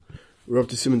We're up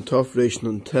to Siman Tov Reish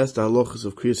Nun Tes, the halachas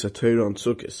of Kriyas HaTorah on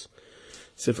Sukkos.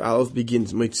 Sif Aleph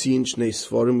begins, Moitziin Shnei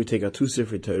Sforim, we take out two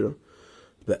Sifrei Torah.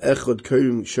 Be'echad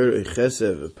Korim Shorei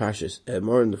Chesed of Parshas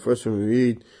Emor, and the first one we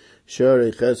read,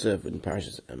 Shorei Chesed in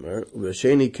Parshas Emor.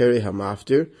 U'Hasheni Kerei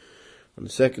HaMaftir. On the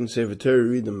second Sefer Torah we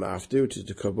read the Maftir, which is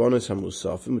the Karbonos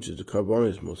HaMusafim, which is the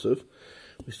Karbonos Musaf.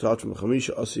 We start from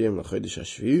Chamisha Asiyim L'Chodesh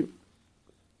HaShvi.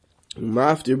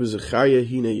 Maftir b'Zechariah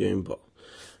Hine Yom Ba.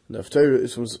 The Haftarah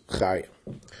is from Zechariah.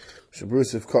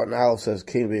 Shabrus of Cotton Aleph says,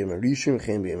 Kein B'yem HaRishon,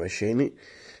 Kein B'yem HaSheni,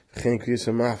 Kein Kriyas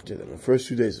HaMaftir. Then the first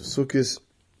 2 days of Sukkot,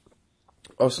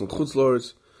 us and Chutz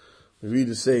Lords, we read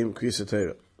the same Kriyas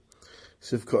HaTorah.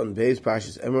 Sif Cotton Beis,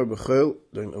 Parshas Emor B'Chol,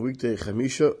 during a weekday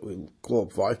Chamisha, we call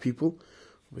up 5 people.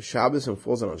 With Shabbos, and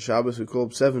falls on Shabbos, we call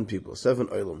up 7 people, 7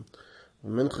 Olam. A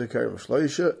Mincha Karim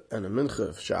Shloisha, and a Mincha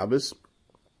of Shabbos.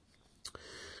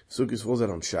 Sukkot falls out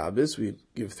on Shabbos, we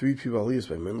give 3 people aliyas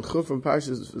by Mincha from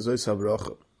Parshas Zois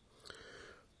HaBracha.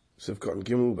 Sif Cotton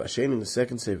Gimel B'Ashen in the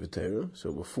second Sefer Torah.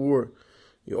 So before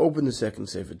you open the second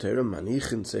Sefer Torah,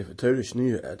 Manichin Sefer Torah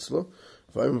Shniya Etzlo,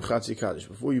 Vayim Chatzi Kaddish.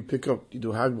 Before you pick up, you do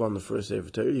Hagbah on the first Sefer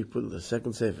Torah, you put the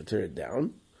second Sefer Torah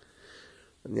down.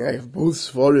 And yeah, you have both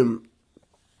Sforim,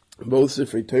 both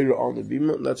Sefer Torah on the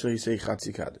Bima, and that's why you say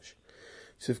Chatzi Kaddish.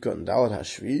 Sif Cotton Dalet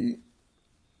HaShvi,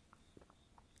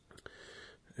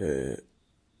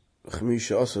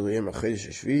 Chamisha Asal Yom HaChodesh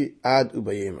HaShvi, Ad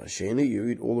U'Bayom HaSheni, you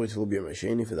read all the way till B'Yom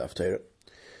HaSheni for the Haftarah.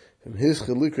 From his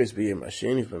Chalukres B'Yom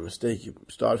HaSheni, if by mistake you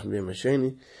start from B'Yom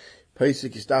HaSheni,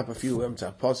 Pesach, you stop a few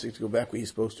Emtzah Pasuk to go back where you're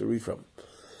supposed to read from.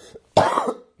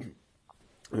 Korah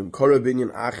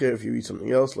Binyan Acher, if you read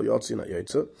something else, Lo Yotzi Not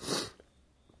Yotza.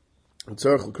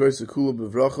 Tzarech L'Krois Kula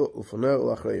B'Vracha, L'Faneh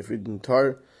L'Achrei, if you read the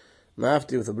entire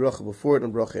Maftir with a Bracha before it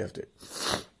and a Bracha after it.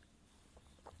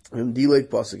 From Dilek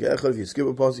Pasuk Echad, if you skip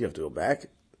a Pasuk, you have to go back.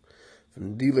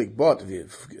 From Dilek Bot, if you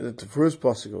forget the first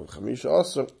Pasuk of Chamisha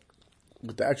Asa,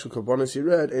 with the actual Karbonos you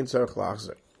read, Ein Tzarech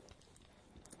L'Achzer.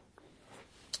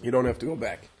 You don't have to go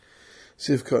back.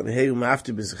 Sifka and Heu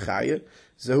Maftir B'Zechariah,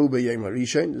 Zehu B'Yom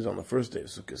HaRishon, this is on the first day of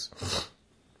Sukkot.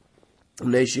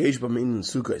 Neishiesh B'Min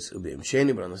Sukkot, U'B'Yom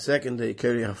Sheni, but on the second day,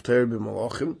 Keri Haftarah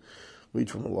B'Malachim, read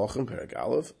from Malachim, Perek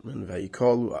Aleph, and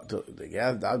Vayikalu, they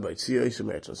gathered out by Tziyah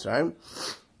Yisrael Eretz Mitzrayim.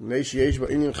 Neishiesh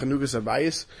B'Inyan Chanukas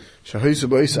Abayis, Shahoysa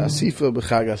B'Yis Asifa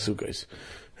B'Chag HaSukkos.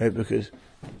 Right, because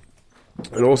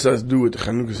it also has to do with the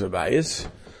Chanukas Abayis,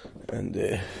 and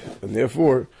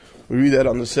therefore, we read that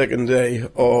on the second day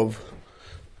of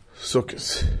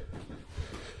Sukkot.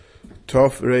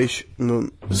 Tov Reish Nun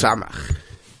Samach.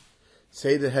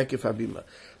 Say the Hekef Habima.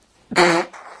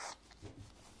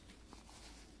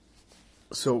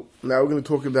 So now we're going to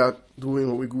talk about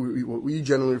doing what we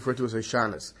generally refer to as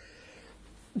Hashanahs.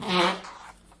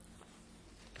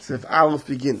 So if Aleph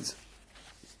begins,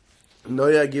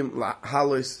 Noyagim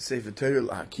Halos Sefer Torah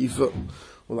L'Hakifa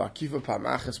L'Hakifa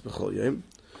Pamachas B'Chol Yom.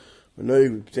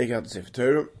 We take out the Sefer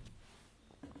Torah.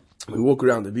 We walk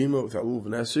around the Bima with our Lulav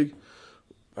and Esig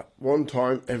 1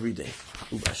 time every day.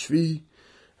 Ubashvi,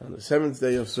 on the 7th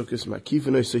day of Sukkot, Makif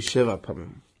and Oisei Sheva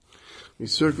Pamim. We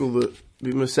circle the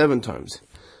Bima 7 times.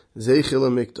 Zeichel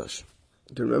HaMikdash.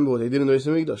 To remember what they did in the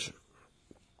Oisei Mikdash.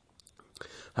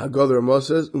 Haggadah Ramah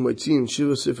says, U'Moitziin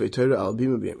Shiva Sifrei Torah Al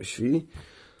Bima B'Yom HaShvi.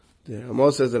 The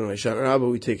Ramah says that on Hashanah Rabbah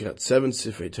we take out 7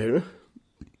 Sifrei Torah.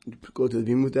 You go to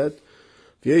the Bima with that.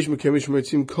 V'yesh Mekemish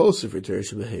Moitziin Kol Sifrei Torah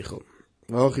Shebeheichel.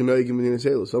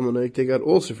 Someone take out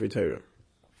all Sifrei Torah.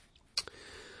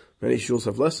 Many shuls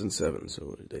have less than 7,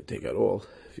 so they take out all.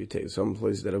 If you take some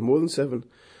places that have more than 7,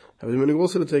 have the meaning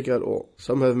also to take out all.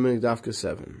 Some have meaning dafka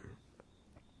 7.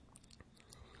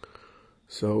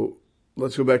 So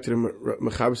let's go back to the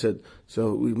Mechaber said.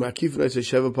 So we makif and I say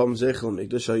sheva pam zechel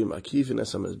mikdash. So you makif and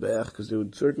esam mizbeach because they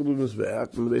would circle the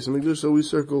mizbeach from the base of mikdash. So we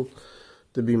circle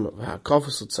the bima.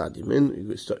 Hakafas l'tzad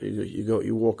yamin.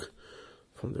 You walk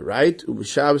from the right.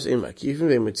 Ub'Shabbos ein makifin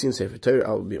ve'metzin sefer Torah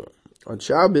al bima. On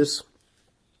Shabbos,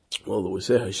 although we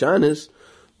say Hashanahs,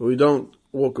 but we don't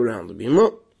walk around the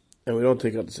bima and we don't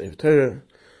take out the sefer Torah.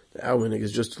 The Almanig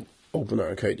is just to open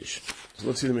our Kodesh. So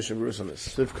let's see the Mishnah Berurah on this.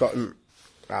 Sif Cotton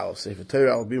Aleph Sefer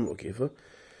Torah al bima ukifa.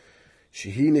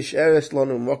 Shehi nisheres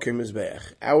lanu mokem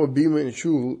mizbeach. Our bima in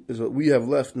shul is what we have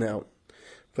left now,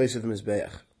 place of the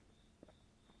mizbeach.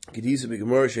 Gedisa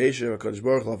b'Gemara sheisha HaKadosh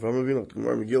Baruch Hu Avraham Avinu. The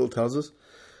Gemara Megillah tells us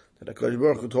that HaKadosh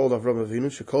Baruch Hu told Avraham Avinu,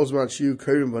 "Shekol zman shiu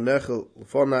karim banechel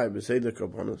l'fanai b'seder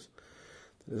karbonos."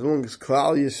 As long as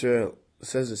Klal Yisrael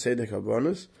says the seder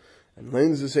karbonos and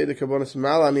lanes the seder karbonos,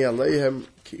 malani aleihem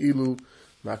keilu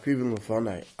makrivin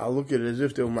l'fanai. I'll look at it as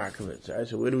if they were makriv. Right?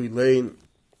 So where do we lane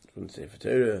from the Sefer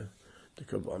Torah the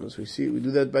karbonos? We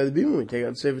do that by the bima. We take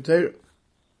out the Sefer Torah.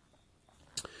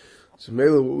 So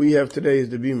Mela, what we have today is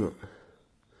the bima.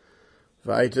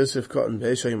 Vaitus if cotton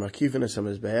beishay makifin as a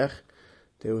mizbeach.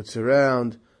 They would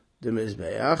surround the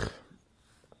mizbeach.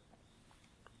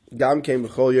 Gam came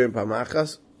b'chol yer in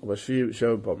pamachas. Bashvi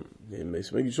show pam. The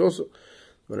Meismigish also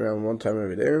went around one time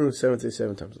every day. And the seventh day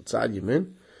 7 times. Outside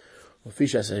Yemin.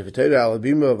 Fish as a Torah al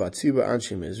bima vatziba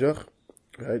anshi mizrach.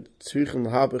 Right? Tzrichen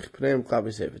l'habich pneim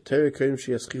klabi sefer Torah k'im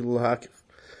shi yaschil l'hakif.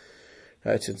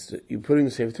 Right? Since you're putting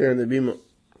the sefer Torah in the bima,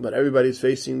 but everybody's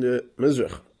facing the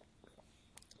mizrach.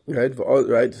 Right?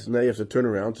 Right? So now you have to turn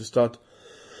around to start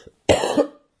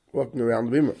walking around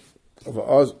the bima.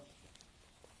 For us,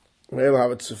 we'll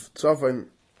have it tzafin.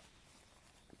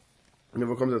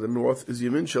 Whenever it comes at the north is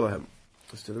Yemin Shalahem.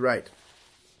 It's to the right.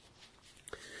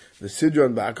 The Sidra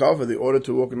and Ba'akaf, the order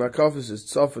to walk in Ba'akaf is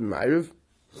Tzaf and Ma'ariv.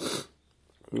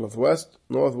 Northwest,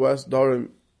 Darim,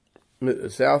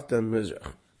 south, then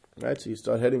Mizrach. Right, so you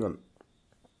start heading on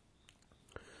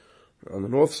the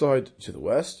north side to the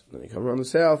west, then you come around the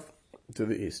south to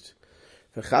the east.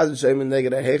 Chazid Sheimin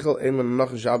Neged HaHechel, Eiman Nach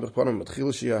Shabach Panam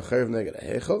Matchil Shia Acherev Neged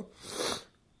HaHechel.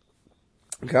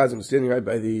 Chazid is standing right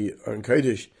by the Aron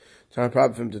Kodesh. It's not a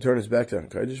problem for him to turn his back to Aron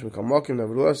Kodesh. Mekamakim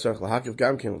nevertheless, Hakiv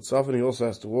Gamkim Tzaf, he also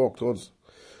has to walk towards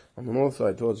on the north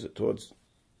side towards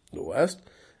the west.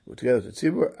 We're together to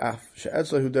Tzibur. Af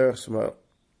She'etzlah Hu Derech Shema.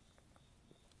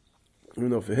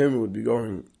 Even though for him it would be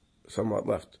going somewhat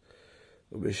left.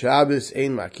 Shabbos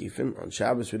ein makifin. On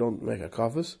Shabbos we don't make a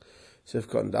kafis.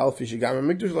 Sifka and Dal Fish Gam and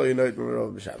Mikdash Lo Yinoit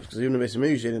Merov Shabbos. Because even the Beis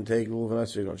Hamikdash didn't take Lulav and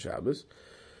Esrog on Shabbos.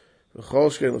 V'chol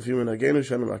Shkein L'fim and Agenu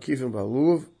Shana Makifin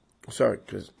Ba'Lulav. Sorry,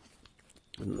 because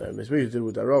Beis Hamikdash did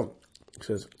with Darov. It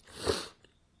says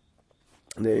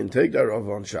they didn't take Darov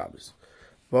on Shabbos.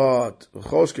 But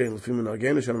v'chol Shkein L'fim and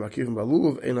Agenu Shana Makifin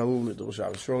Ba'Lulav ein Halulav Nidul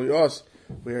Shabbos. Surely us,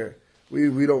 we're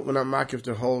not makif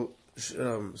the whole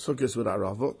sukkahs with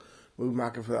Arava. We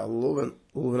makif for that Lulav and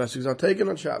Lulav and Esrog is not taken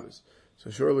on Shabbos. So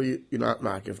surely you're not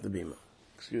makif the bima.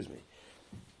 Excuse me.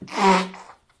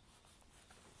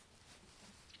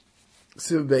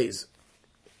 Siv Beis.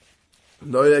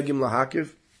 Noyagim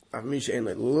lahakif. Avmish ein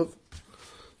lulav.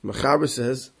 Mechaber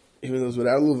says, even those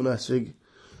without lulav and esrog,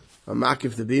 a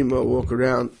makif the bima walk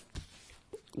around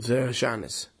Zer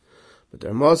Hashanis. But the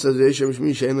Ramah says, Yeshem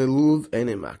shmish ein lulav ein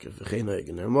makif. V'chein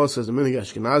noyagim. The Ramah says, the minig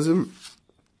Ashkenazim,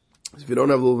 if you don't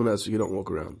have lulav and esrog, you don't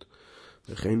walk around.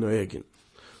 V'chein noyagim.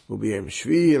 Will be Yom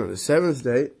Shvi, and on the 7th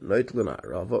day,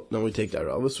 then we take the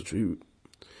Aravas, which we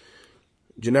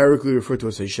generically refer to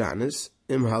as Hashanis,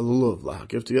 Im HaLulav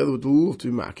Lahakif, together with the Lulav to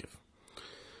be Makif.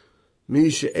 Mi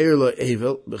She'er Lo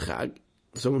Evel B'Chag,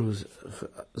 someone who's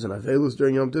an Avelus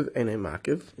during Yom Tov, and a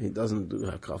Makif, he doesn't do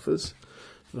Hakafas.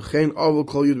 V'chein Avel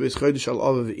Kol Yud Beis Chodesh Al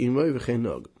Ava V'Imay, V'chein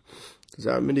Nog. Because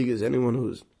our minig is anyone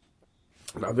who's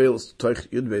an Avelus Toich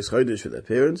Yud Beis Chodesh for their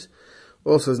parents,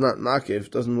 also is not Makif,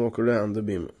 doesn't walk around the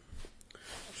Bima.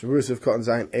 Shavuos of Cotton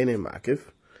Zayin Eine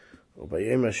Makif, or by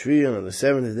Yom HaShvi, and on the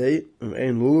 7th day,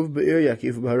 Ein Lulav Be'ir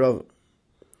Yakif B'Harava.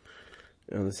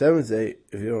 And on the 7th day,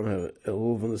 if you don't have a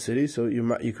lulav in the city, so you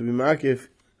could be Makif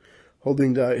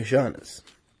holding the Ishanas.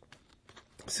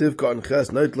 Siv Cotton Ches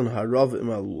Neutlan Harava Im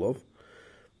HaLulav.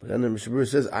 But then the Shavuos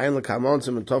says, Ein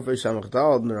L'Kamansim and Tofei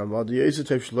Samachdal, and the Ramah, the Yisra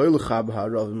Tev Shloi L'Chab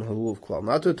Harava Im HaLulav Klal,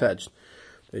 not attached.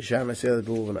 The Ishanas say that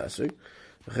the lulav and Esrog.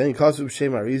 V'chein Kasuv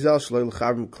Shem Arizal Shloi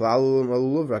L'Chavim Klalul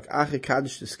Malulav Rak Achi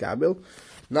Kaddish T'Skabil,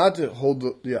 not to hold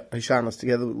the Hashanas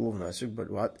together with Lulav and Esrog,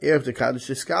 but what? After Kaddish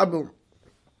T'Skabil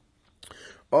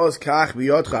Oz Kach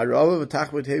B'Yot Charava V'Tach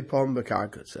B'Tei Pom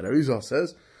B'Karkas. And Arizal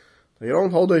says you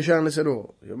don't hold the Hashanas at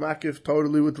all. You're makif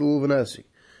totally with the Lulav and Esrog.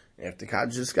 After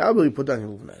Kaddish T'Skabil you put down your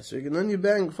Lulav and Esrog, and then you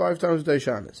bang 5 times with the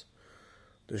Hashanas.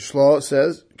 The Shlah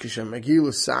says Kishem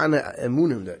Megillah Sana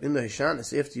Emunim, that in the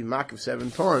Hashanas after you makif 7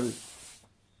 times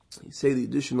you say the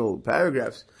additional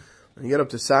paragraphs, when you get up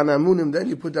to Sana Amunim, then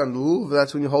you put down the Lulav,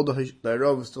 that's when you hold the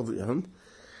Arav still the hand.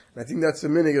 And I think that's the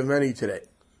minig of many today.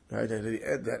 Right?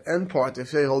 That end part, they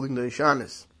say holding the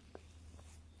Ishanis.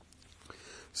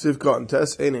 Sivkot and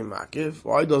Tes, Eine Makif.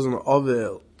 Why doesn't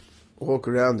Avel walk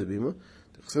around the Bima?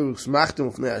 Because that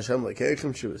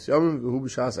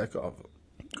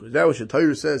what the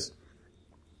Torah says.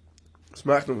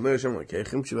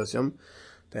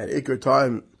 That Iker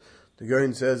time, the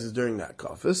Goyin says, is during that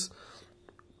kafis.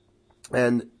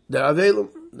 And they're Avelim,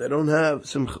 they don't have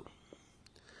Simcha.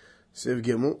 Siv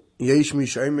Gimel, Yesh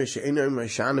Mishayim She'ener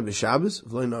Meshana B'Shabbos,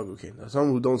 V'loi Nagukin. There's some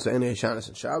who don't say any Hashanas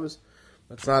in Shabbos.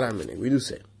 That's not our meaning. We do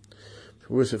say.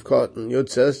 Shavuos of Kot, and Yod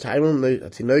says, Taimon,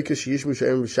 Atinoikas, Yesh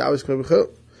Mishayim B'Shabbos, K'mei B'chil.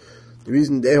 The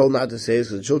reason they hold not to say is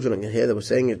because the children can hear that we're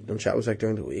saying it on Shabbos like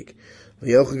during the week. I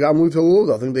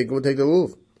think they go take the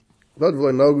Lulav. But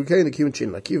V'loi Nagukin, the Kivin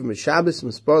Shin Makivim, Shabbos,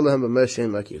 Mispar Lehem B'Mesh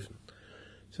Shin Makivim.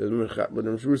 But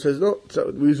the Mishmur says no. So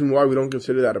the reason why we don't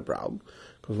consider that a problem,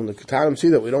 because when the Ketanim see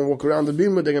that we don't walk around the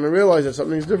bima, they're going to realize that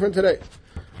something's different today,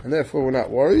 and therefore we're not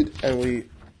worried, and we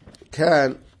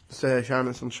can say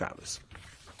Hashanah on Shabbos.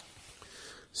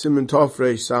 Siman Tov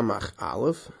Reish Samach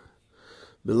Aleph.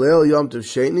 B'leil Yom Tov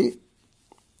Sheni.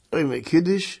 Oy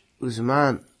Kiddush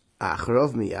uzman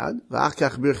acharov miyad v'ach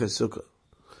kach birchas sukkah.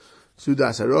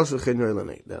 Sudas harosh v'chein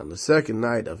roilanei. Then on the second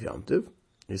night of Yom Tov,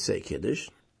 you say Kiddush.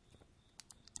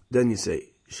 Then you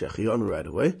say Shechionu right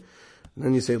away. And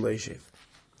then you say Leishev.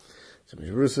 So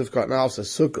Mishmur now says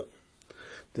Sukkah.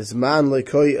 This man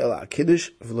leikoi el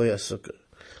Kiddush v'lo Sukkah.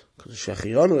 Because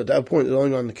Shechionu at that point is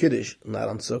only on the Kiddush, not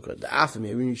on Sukkah. The Afim,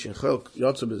 even you should chelk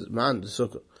Yotzeb is man the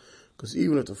Sukkah. Because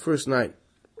even if the first night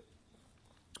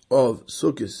of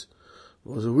Sukkot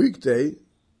was a weekday,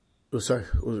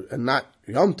 and not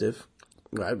Yom Tov,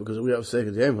 right? Because we have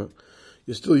Seikat Yemah,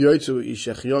 you're still Yotzeb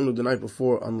Shechionu the night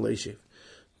before on Leishev.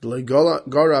 Because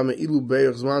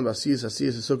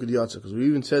we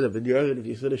even said that if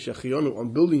you said a Shechionu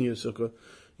on building your sukkah,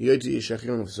 you ate your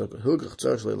Shechionu for sukkah. Hilkach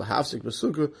tzarech lehafsik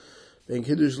b'sukkah, ben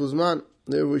Kiddush l'zman.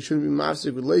 Therefore, we shouldn't be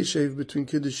mafsik with leishev between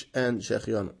Kiddush and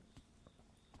Shechionu.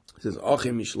 It says,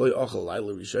 Achim mishloi achal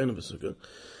laila rishayna b'sukkah.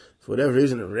 For whatever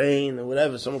reason, it rained or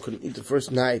whatever, someone couldn't eat the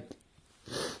first night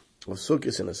of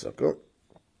sukkahs in a sukkah.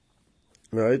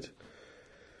 Right?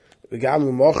 And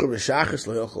even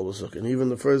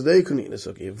the first day he couldn't eat the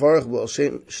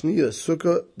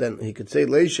sukkah. Then he could say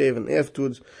leishev and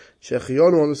afterwards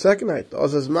Shechionu on the second night.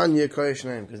 Because then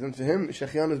for him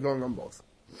Shechionu is going on both.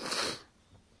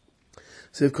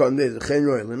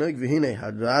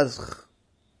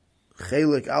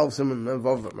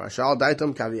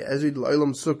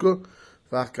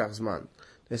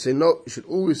 They say no, you should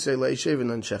always say leishev and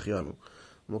then Shechionu.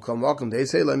 They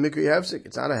say like mikri hefsek.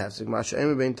 It's not a hefsek.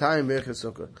 Masha'im bein time berchas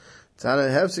sukkah. It's not a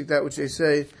hefsek that which they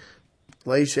say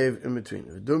leishev in between.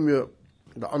 The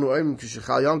anu oim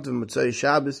kishachal yom tov mitzay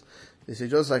Shabbos. They say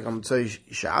just like on mitzay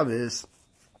Shabbos,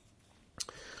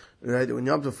 right? When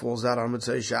Yom Tov falls out on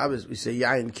mitzay Shabbos, we say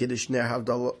yayin kiddush ner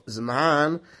havdalah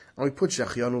zman, and we put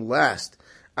Shechionu last.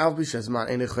 Al b'shazman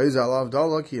ein echayza al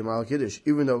havdalah ki yamal kiddush.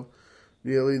 Even though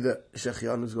really the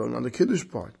Shechionu is going on the kiddush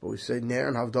part, but we say ner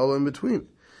and havdalah in between.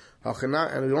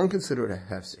 And we don't consider it a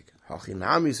hefsek.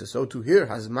 Hachinami says so too here.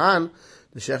 Hazman,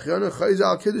 the Shechionu chayza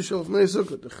al kiddush of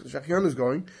sukkah. The Shechionu is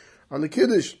going on the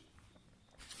kiddush,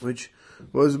 which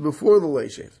was before the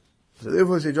leishev. So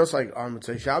therefore, say just like on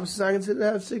Mitzvah Shabbos is not considered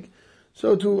a hefsek,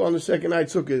 so too on the second night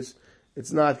sukkahs,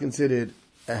 it's not considered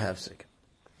a hefsek.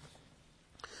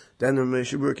 Then the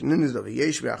Meshubur Kinin of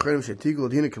Yesh Be'acharim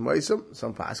Shetigul Dina Kamaisam.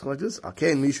 Some pass like this.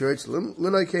 Akain Mishurich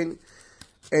Linai Kain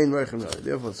Ein Reichem.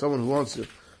 Therefore, someone who wants to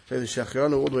say the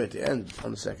Shechionu all the way at the end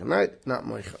on the second night, not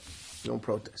Moicha. No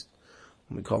protest.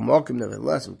 When we call Mokim,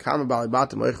 nevertheless, Kama Bali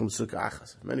Bata Moichem Sukkah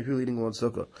Achas. Many people eating one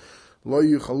sukkah. Lo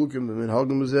Yu Chalukim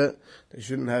Minhagim Zeh. They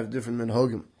shouldn't have different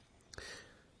Minhagim.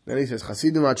 Then he says,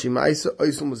 Chasidim Achimaisa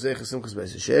Oisel Mozech Simchas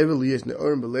Beis Sheva Liyes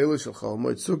Ne'orim Beleilu Shel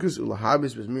Chalamoid Sukkos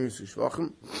Ulahabis Bezmiris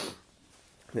Ushvachim.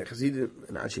 The Chasidim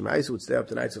and Achimaisa would stay up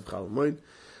the nights of Chalamoid,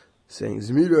 saying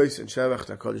Zmiros and Shavach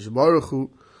HaKadosh Baruch Hu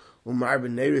Umar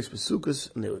Ben Neiris Besukkos,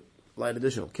 and they would light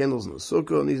additional candles in the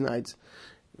sukkah on these nights.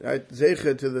 Right?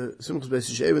 Zeche to the Simchas Beis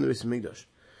Sheva and the Beis Hamikdash.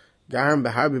 Garam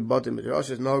Beharbi Batim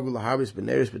B'Rosh Nogul Lahabis Ben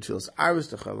Neiris B'Tfilas Arvis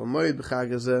to Chalamoid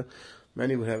B'Chagazeh.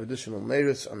 Many would have additional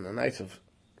neiris on the nights of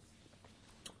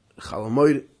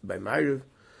Chalamoid by Ma'ariv.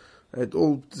 It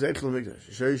all Zeichel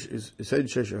Mikdash. Sheish is said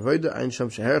Sheish Avoda Ein Sham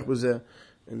Sheherach B'Zeh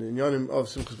in the Inyanim of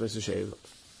Simchas Beis Sheva.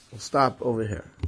 We'll stop over here.